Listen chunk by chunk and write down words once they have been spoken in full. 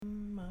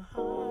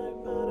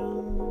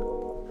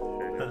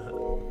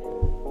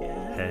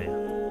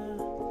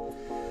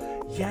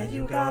Yeah,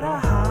 you got a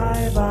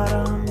high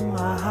bottom,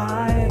 a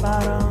high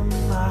bottom,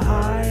 a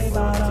high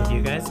bottom. Did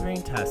you guys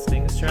bring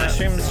testing strips?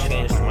 Mushrooms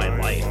changed my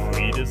life.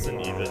 Weed isn't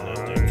even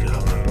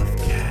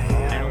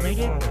addictive. I only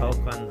did coke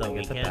on the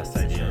Get the weekends, best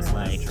idea just from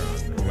like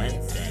restaurant.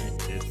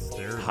 Wednesday. It's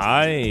there.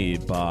 Hi,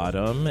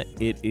 Bottom.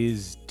 It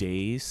is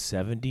day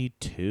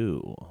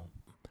 72.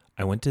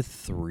 I went to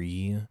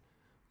 3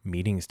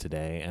 meetings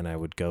today, and I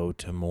would go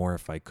to more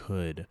if I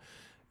could.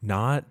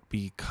 Not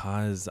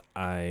because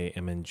I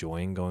am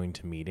enjoying going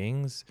to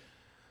meetings,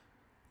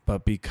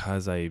 but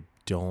because I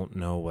don't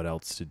know what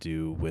else to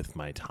do with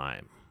my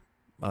time.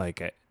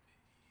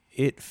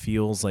 It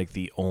feels like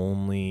the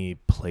only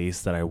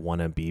place that I want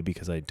to be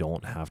because I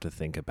don't have to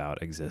think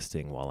about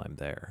existing while I'm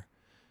there.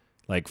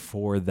 Like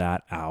for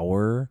that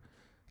hour,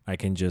 I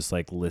can just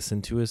like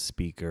listen to a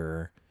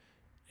speaker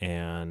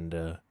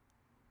and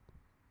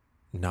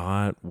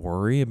not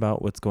worry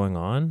about what's going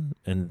on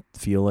and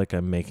feel like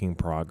I'm making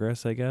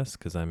progress, I guess,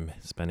 because I'm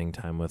spending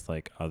time with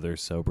like other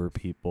sober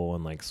people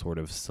and like sort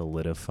of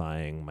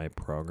solidifying my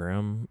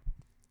program.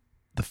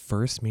 The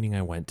first meeting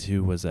I went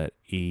to was at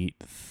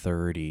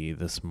 8:30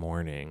 this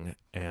morning,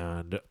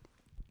 and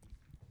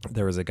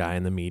there was a guy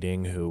in the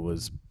meeting who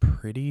was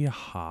pretty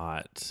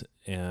hot,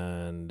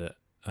 and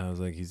I was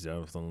like, he's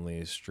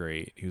definitely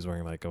straight. He was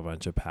wearing like a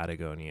bunch of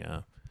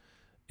Patagonia.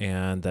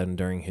 And then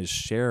during his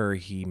share,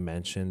 he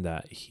mentioned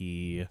that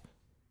he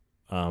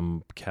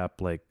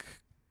kept like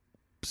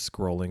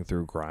scrolling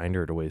through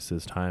Grindr to waste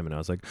his time. And I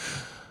was like,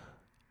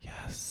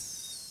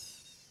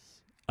 yes,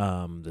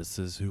 this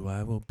is who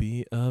I will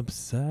be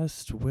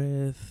obsessed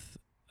with.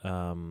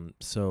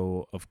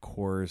 So, of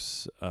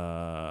course,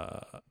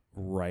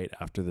 right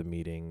after the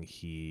meeting,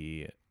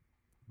 he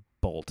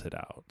bolted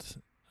out.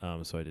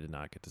 So I did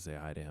not get to say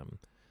hi to him.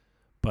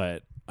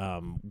 But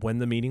when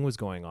the meeting was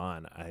going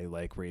on, I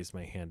like raised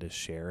my hand to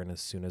share. And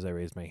as soon as I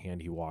raised my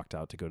hand, he walked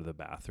out to go to the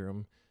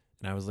bathroom.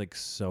 And I was like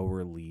so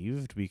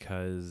relieved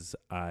because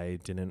I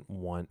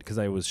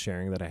was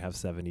sharing that I have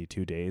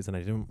 72 days and I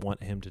didn't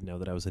want him to know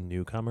that I was a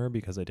newcomer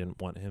because I didn't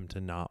want him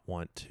to not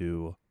want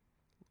to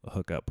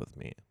hook up with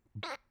me.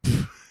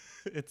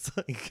 It's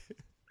like...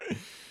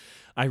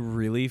 I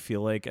really feel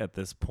like at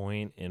this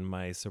point in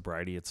my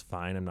sobriety, it's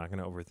fine. I'm not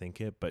going to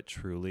overthink it. But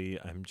truly,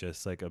 I'm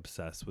just like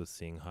obsessed with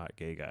seeing hot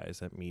gay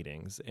guys at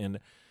meetings. And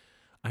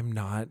I'm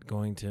not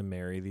going to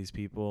marry these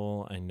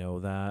people. I know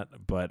that.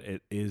 But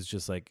it is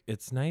just like,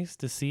 it's nice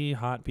to see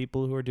hot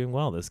people who are doing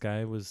well. This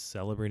guy was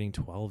celebrating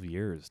 12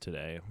 years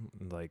today.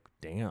 Like,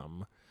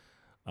 damn.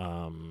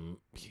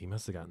 He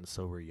must have gotten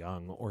sober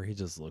young, or he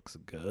just looks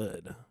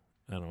good.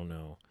 I don't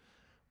know.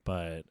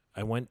 But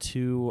I met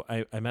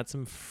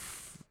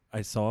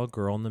I saw a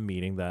girl in the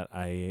meeting that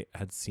I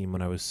had seen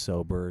when I was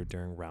sober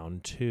during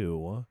round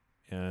 2,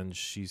 and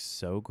she's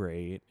so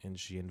great, and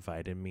she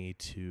invited me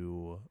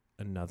to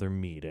another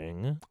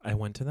meeting. I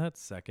went to that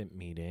second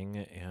meeting,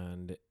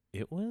 and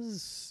it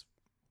was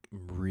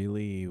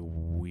really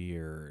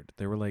weird.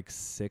 There were like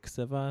 6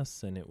 of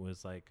us, and it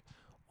was like,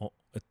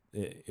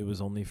 it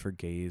was only for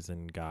gays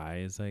and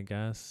guys, I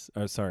guess.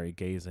 Or sorry,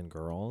 gays and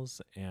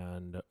girls.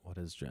 And what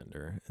is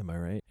gender? Am I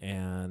right?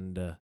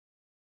 And...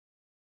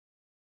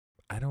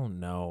 I don't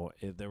know.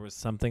 There was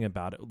something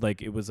about it.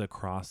 Like, it was a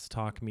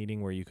crosstalk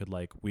meeting where you could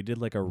like, we did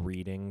like a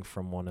reading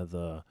from one of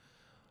the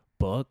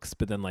books,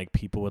 but then like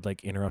people would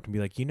like interrupt and be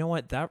like, you know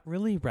what? That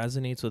really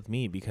resonates with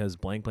me because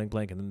blank, blank,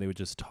 blank. And then they would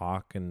just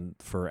talk and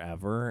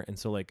forever. And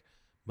so like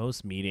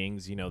most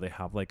meetings, they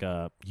have like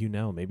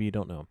maybe you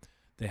don't know.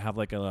 They have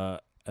like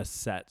a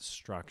set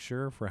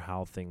structure for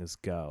how things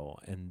go.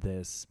 And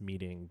this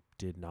meeting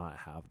did not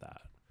have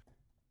that.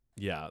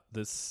 Yeah,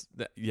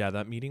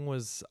 that meeting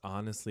was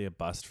honestly a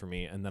bust for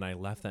me. And then I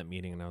left that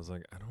meeting and I was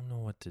like, I don't know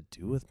what to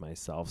do with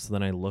myself. So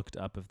then I looked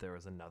up if there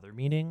was another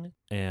meeting,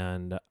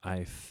 and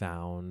I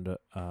found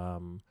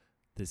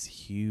this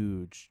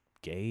huge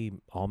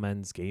all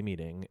men's gay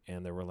meeting,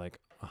 and there were like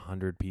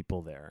 100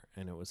 people there,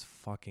 and it was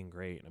fucking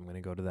great. I'm going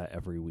to go to that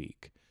every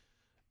week.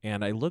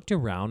 And I looked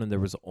around and there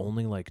was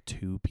only like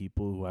 2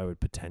 people who I would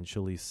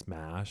potentially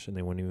smash, and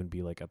they wouldn't even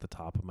be like at the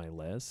top of my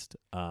list.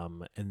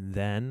 And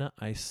then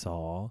I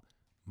saw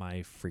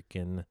my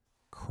freaking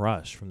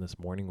crush from this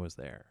morning was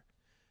there.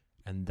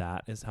 And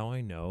that is how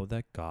I know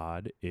that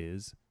God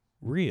is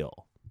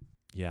real.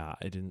 Yeah,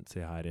 I didn't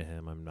say hi to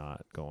him. I'm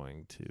not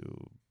going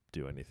to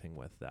do anything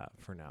with that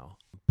for now.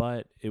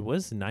 But it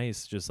was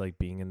nice just like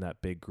being in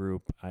that big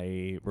group.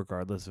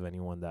 Regardless of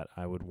anyone that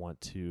I would want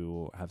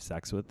to have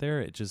sex with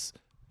there, it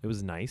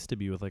was nice to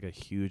be with like a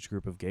huge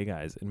group of gay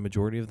guys, and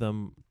majority of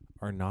them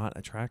are not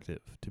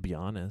attractive, to be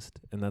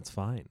honest, and that's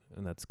fine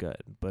and that's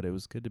good. But it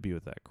was good to be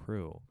with that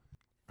crew.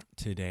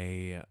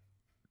 Today,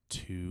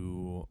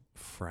 2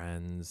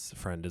 friends.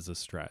 Friend is a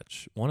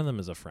stretch. One of them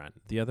is a friend.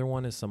 The other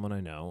one is someone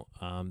I know.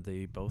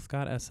 They both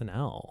got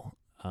SNL,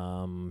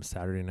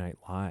 Saturday Night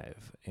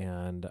Live,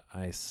 and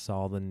I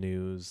saw the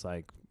news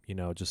like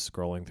just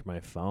scrolling through my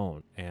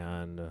phone,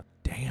 and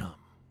damn.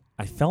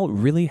 I felt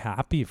really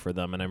happy for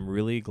them, and I'm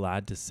really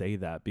glad to say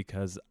that,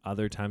 because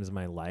other times in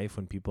my life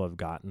when people have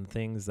gotten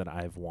things that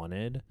I've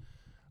wanted,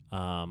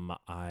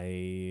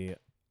 I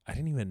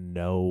didn't even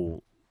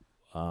know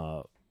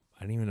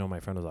my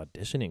friend was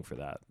auditioning for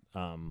that.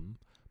 But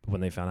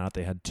when they found out,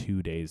 they had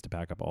 2 days to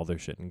pack up all their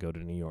shit and go to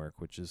New York,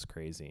 which is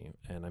crazy.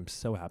 And I'm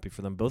so happy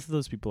for them. Both of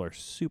those people are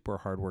super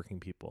hardworking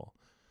people.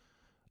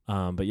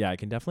 But yeah, I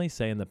can definitely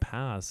say in the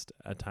past,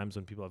 at times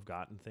when people have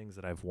gotten things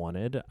that I've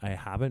wanted, I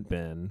haven't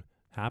been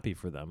happy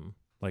for them.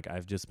 Like,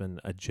 I've just been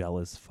a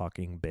jealous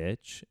fucking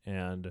bitch.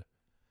 And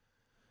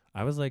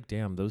I was like,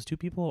 damn, those two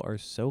people are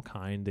so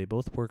kind. They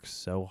both work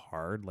so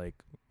hard. Like,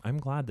 I'm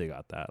glad they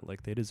got that.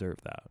 Like, they deserve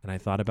that. And I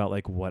thought about,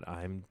 like, what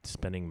I'm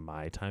spending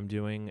my time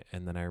doing.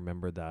 And then I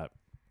remembered that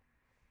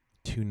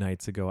 2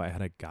 nights ago, I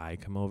had a guy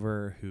come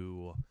over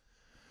who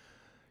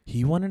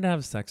he wanted to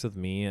have sex with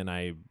me.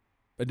 And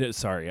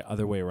sorry,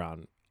 other way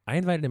around. I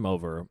invited him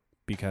over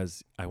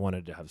because I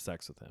wanted to have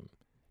sex with him.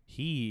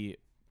 He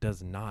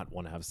does not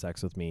want to have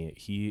sex with me.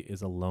 He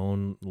is a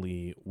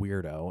lonely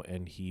weirdo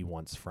and he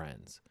wants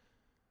friends.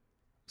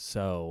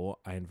 So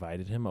I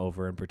invited him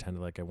over and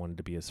pretended like I wanted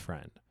to be his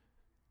friend.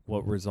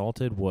 What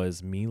resulted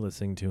was me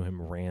listening to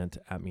him rant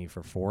at me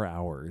for 4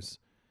 hours.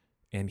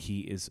 And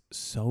he is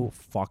so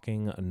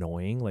fucking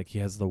annoying. Like, he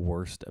has the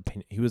worst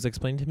opinion. He was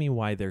explaining to me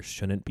why there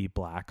shouldn't be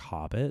black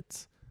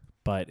hobbits,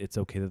 but it's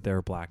okay that there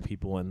are black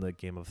people in the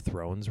Game of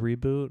Thrones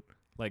reboot.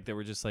 Like, there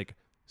were just like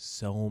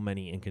so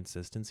many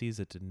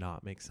inconsistencies. It did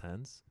not make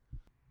sense.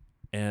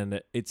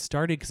 And it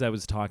started because I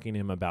was talking to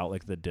him about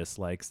like the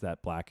dislikes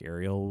that Black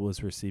Ariel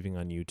was receiving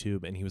on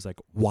YouTube. And he was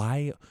like,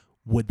 why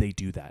would they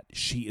do that?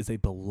 She is a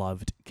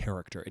beloved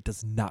character. It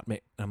does not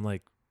make... I'm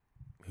like,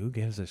 who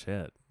gives a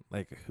shit?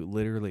 Like,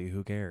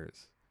 who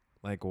cares?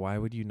 Like, why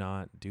would you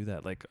not do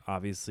that? Like,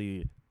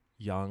 obviously,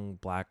 young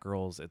black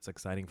girls, it's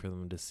exciting for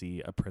them to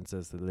see a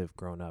princess that they've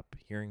grown up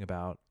hearing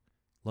about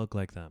look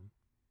like them.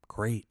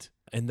 Great.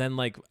 And then,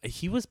 like,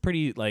 he was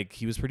pretty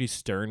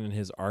stern in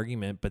his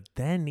argument, but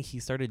then he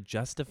started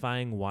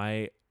justifying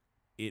why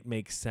it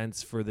makes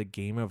sense for the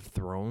Game of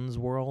Thrones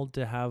world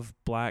to have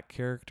black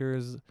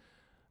characters,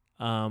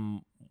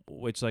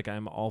 which, like,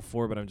 I'm all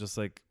for, but I'm just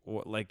like,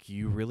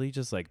 you really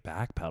just, like,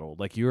 backpedaled.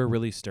 Like, you were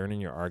really stern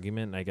in your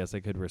argument, and I guess I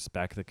could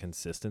respect the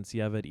consistency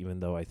of it, even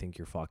though I think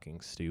you're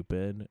fucking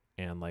stupid.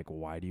 And, like,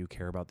 why do you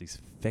care about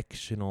these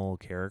fictional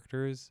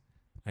characters?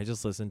 I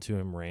just listened to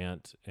him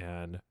rant,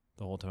 and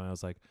the whole time I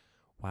was like,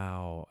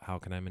 wow, how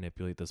can I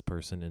manipulate this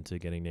person into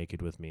getting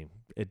naked with me?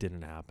 It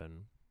didn't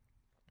happen.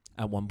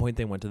 At one point,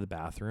 they went to the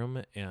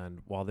bathroom,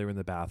 and while they were in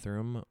the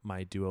bathroom,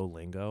 my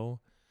Duolingo...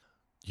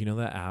 You know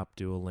that app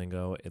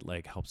Duolingo? It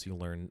like helps you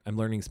learn. I'm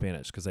learning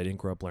Spanish because I didn't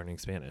grow up learning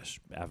Spanish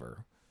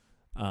ever.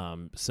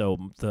 So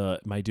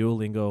my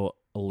Duolingo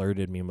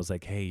alerted me and was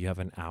like, "Hey, you have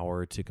an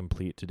hour to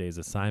complete today's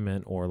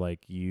assignment, or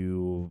like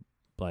you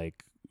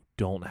like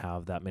don't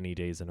have that many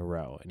days in a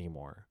row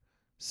anymore."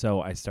 So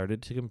I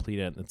started to complete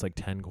it. And it's like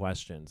 10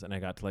 questions, and I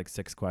got to like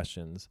 6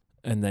 questions.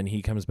 And then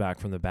he comes back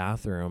from the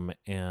bathroom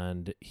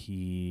and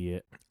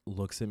he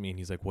looks at me and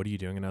he's like, what are you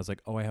doing? And I was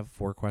like, oh, I have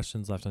 4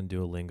 questions left on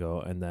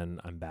Duolingo and then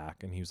I'm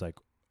back. And he was like,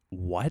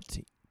 what?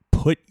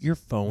 Put your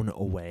phone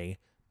away.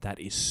 That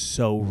is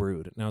so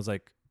rude. And I was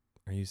like,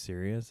 are you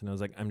serious? And I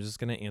was like, I'm just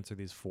going to answer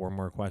these 4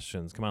 more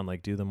questions. Come on,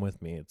 like, do them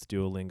with me. It's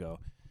Duolingo.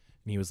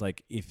 And he was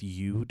like, if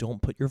you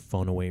don't put your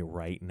phone away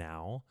right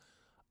now,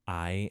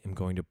 I am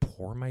going to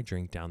pour my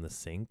drink down the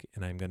sink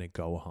and I'm going to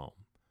go home.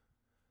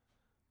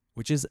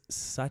 Which is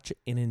such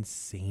an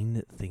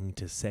insane thing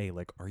to say.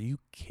 Like, are you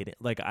kidding?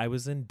 Like, I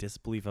was in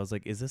disbelief. I was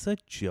like, is this a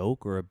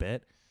joke or a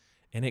bit?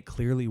 And it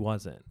clearly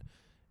wasn't.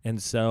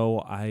 And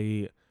so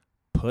I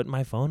put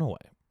my phone away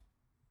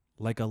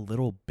like a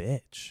little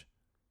bitch.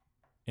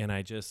 And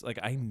I just, like,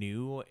 I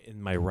knew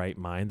in my right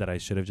mind that I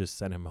should have just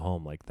sent him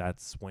home. Like,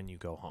 that's when you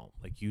go home.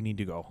 Like, you need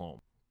to go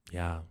home.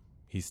 Yeah,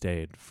 he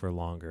stayed for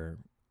longer.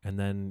 And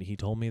then he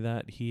told me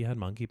that he had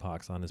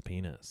monkeypox on his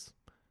penis.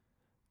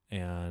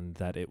 And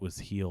that it was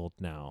healed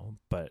now,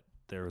 but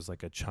there was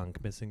like a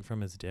chunk missing from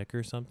his dick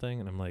or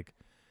something. And I'm like,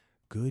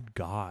 good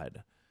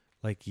God.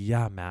 Like,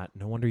 yeah, Matt,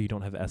 no wonder you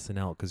don't have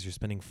SNL because you're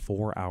spending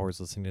 4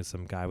 hours listening to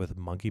some guy with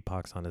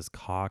monkeypox on his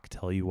cock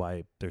tell you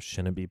why there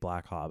shouldn't be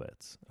black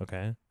hobbits.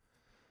 Okay.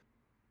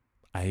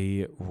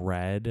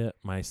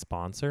 My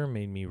sponsor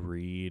made me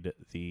read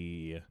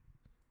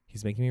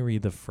he's making me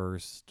read the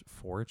first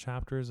 4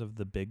 chapters of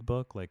the big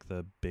book, like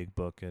the big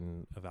book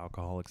of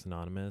Alcoholics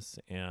Anonymous.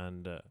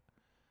 And,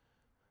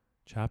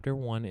 Chapter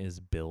 1 is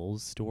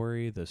Bill's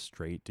story, the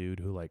straight dude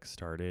who like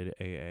started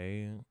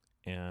AA,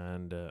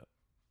 and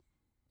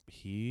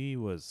he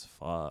was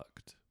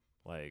fucked.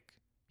 Like,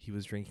 he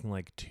was drinking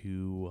like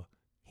 2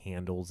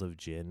 handles of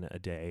gin a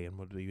day and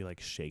would be like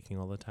shaking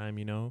all the time,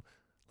 you know,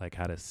 like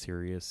had a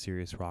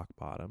serious rock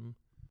bottom.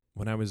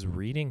 When I was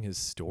reading his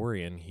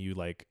story and he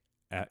like,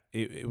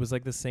 it was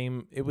like the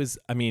same, it was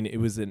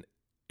an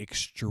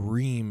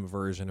extreme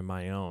version of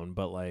my own,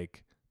 but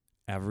like,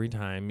 every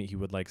time he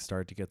would like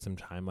start to get some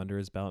time under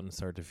his belt and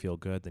start to feel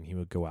good, then he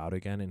would go out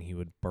again and he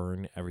would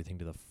burn everything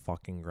to the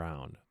fucking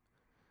ground.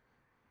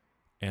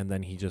 And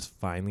then he just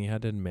finally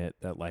had to admit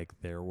that like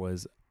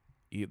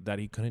that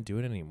he couldn't do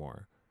it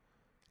anymore.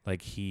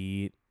 Like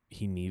he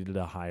he needed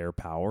a higher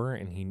power,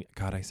 and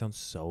God, I sound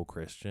so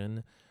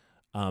Christian.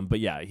 But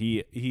yeah,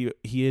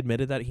 he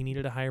admitted that he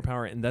needed a higher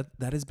power, and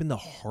that has been the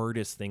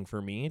hardest thing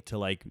for me to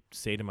like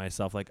say to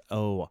myself, like,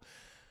 oh,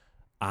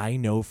 I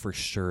know for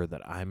sure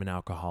that I'm an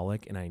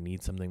alcoholic and I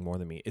need something more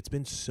than me. It's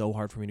been so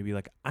hard for me to be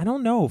like, I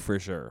don't know for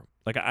sure.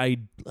 Like I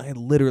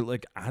literally,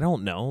 like, I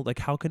don't know. Like,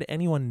 how could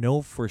anyone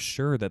know for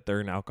sure that they're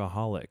an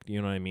alcoholic?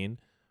 You know what I mean?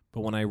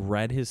 But when I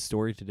read his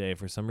story today,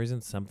 for some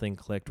reason, something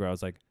clicked where I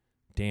was like,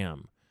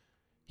 damn,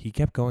 he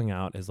kept going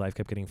out. His life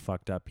kept getting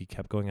fucked up. He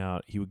kept going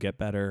out. He would get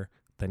better.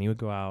 Then he would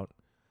go out.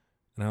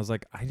 And I was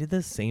like, I did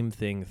the same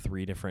thing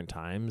 3 different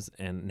times,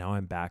 and now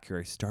I'm back here.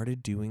 I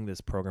started doing this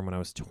program when I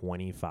was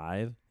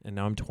 25, and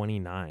now I'm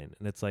 29.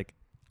 And it's like,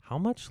 how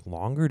much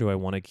longer do I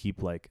want to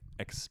keep, like,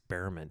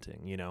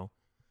 experimenting, you know?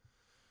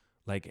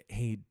 Like,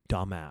 hey,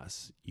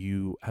 dumbass,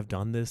 you have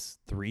done this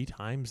 3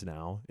 times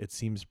now. It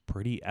seems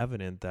pretty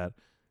evident that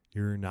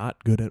you're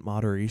not good at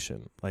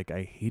moderation. Like,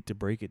 I hate to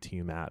break it to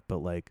you, Matt, but,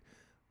 like,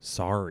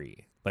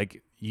 sorry.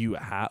 Like,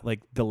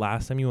 the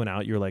last time you went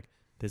out, you're like,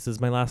 this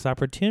is my last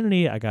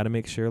opportunity. I got to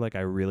make sure like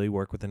I really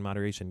work within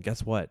moderation.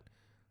 Guess what?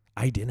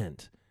 I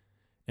didn't.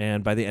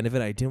 And by the end of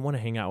it, I didn't want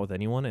to hang out with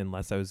anyone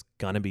unless I was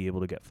going to be able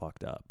to get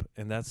fucked up.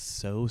 And that's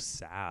so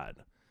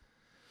sad.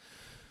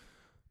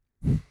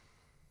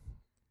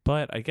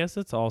 But I guess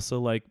it's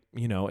also like,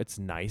 you know, it's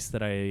nice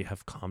that I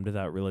have come to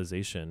that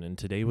realization. And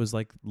today was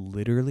like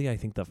literally, I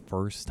think the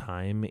first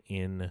time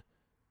in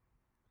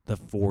the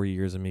 4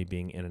 years of me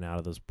being in and out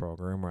of this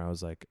program where I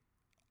was like,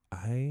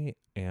 I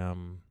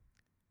am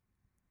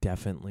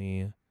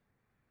definitely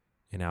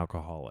an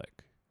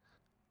alcoholic.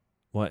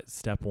 What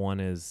step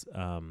 1 is,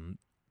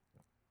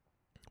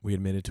 we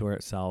admitted to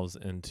ourselves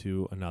and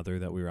to another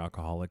that we were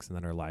alcoholics and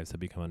that our lives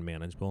had become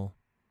unmanageable.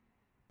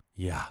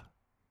 Yeah,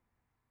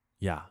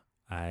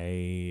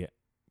 I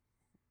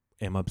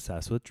am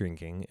obsessed with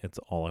drinking. It's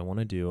all I want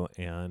to do.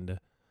 And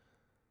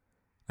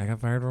I got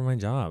fired from my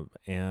job,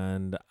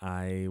 and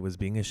I was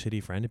being a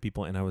shitty friend to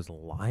people, and I was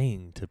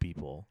lying to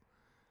people.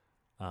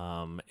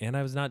 And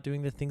I was not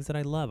doing the things that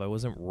I love. I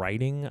wasn't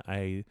writing.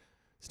 I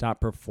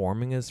stopped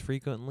performing as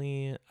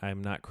frequently.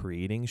 I'm not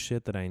creating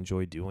shit that I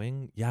enjoy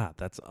doing. Yeah,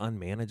 that's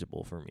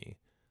unmanageable for me.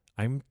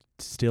 I owed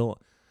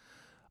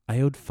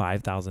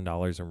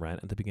 $5,000 in rent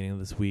at the beginning of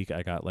this week.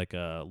 I got like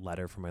a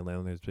letter from my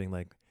landlord being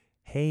like,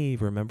 hey,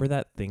 remember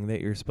that thing that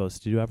you're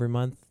supposed to do every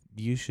month?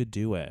 You should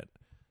do it.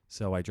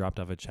 So I dropped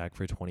off a check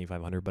for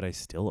 $2,500, but I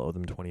still owe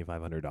them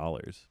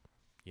 $2,500.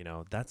 You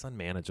know, that's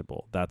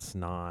unmanageable. That's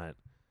not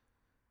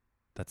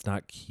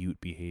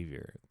cute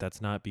behavior.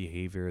 That's not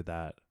behavior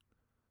that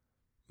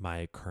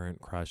my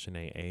current crush in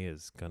AA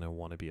is going to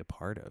want to be a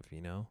part of,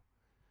 you know?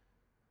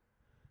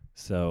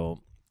 So,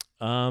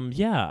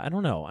 yeah, I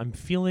don't know. I'm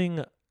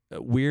feeling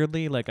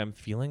weirdly like I'm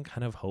feeling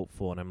kind of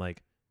hopeful, and I'm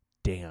like,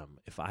 damn,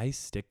 if I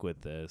stick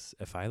with this,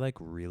 if I like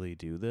really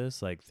do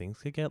this, like things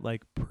could get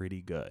like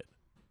pretty good.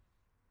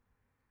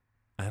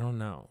 I don't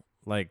know.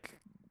 Like,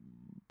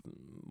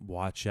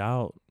 watch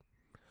out,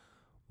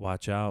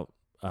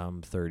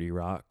 30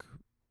 Rock,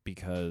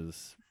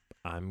 because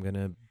I'm going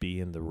to be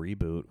in the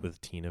reboot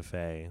with Tina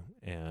Fey,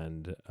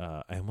 and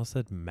I almost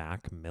said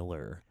Mac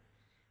Miller.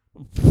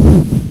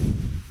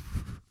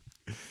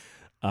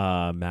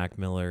 Mac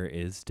Miller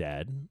is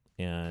dead,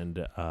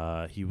 and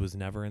he was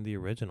never in the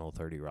original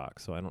 30 Rock,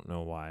 so I don't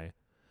know why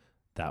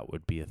that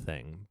would be a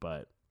thing.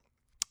 But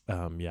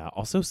yeah,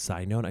 also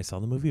side note, I saw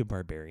the movie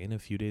Barbarian a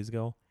few days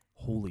ago.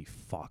 Holy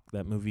fuck,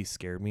 that movie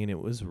scared me, and it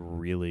was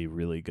really,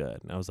 really good.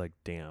 And I was like,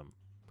 damn,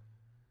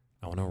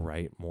 I want to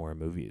write more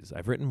movies.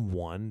 I've written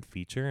one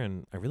feature,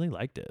 and I really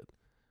liked it.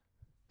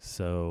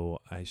 So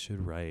I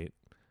should write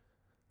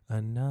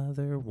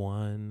another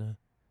one.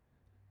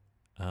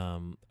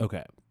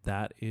 Okay,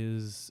 I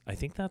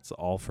think that's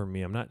all for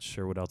me. I'm not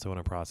sure what else I want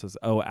to process.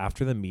 Oh,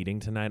 after the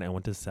meeting tonight, I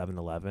went to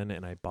 7-Eleven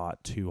and I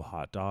bought 2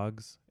 hot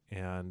dogs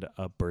and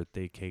a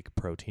birthday cake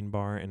protein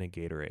bar and a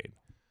Gatorade.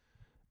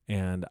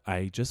 And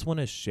I just want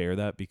to share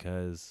that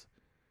because,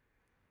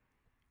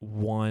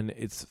 1,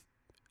 it's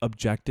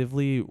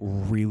objectively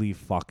really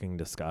fucking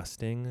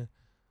disgusting.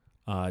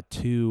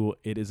 2,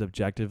 it is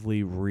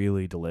objectively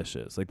really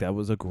delicious. Like, that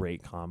was a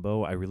great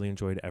combo. I really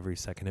enjoyed every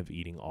second of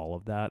eating all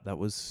of that. That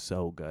was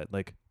so good.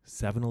 Like,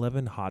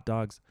 7-Eleven hot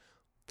dogs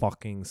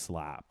fucking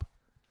slap.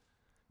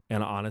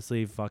 And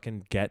honestly,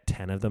 fucking get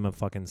 10 of them and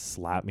fucking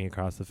slap me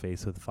across the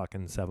face with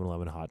fucking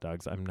 7-Eleven hot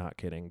dogs. I'm not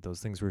kidding. Those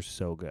things were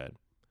so good.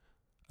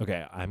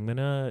 Okay, I'm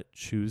gonna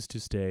choose to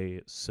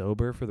stay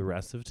sober for the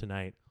rest of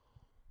tonight.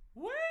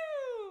 Woo!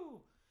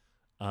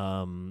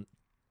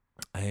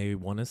 I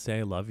want to say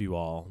I love you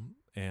all,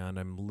 and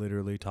I'm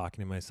literally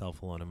talking to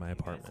myself alone in my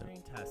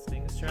apartment.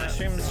 Testing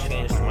Mushrooms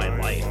changed my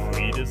life.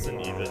 Weed isn't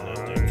even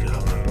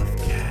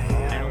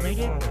addictive. I only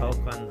did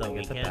coke on the I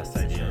get the weekends, best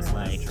ideas just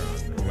like when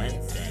I'm drunk.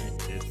 Wednesday.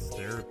 It's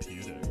therapeutic.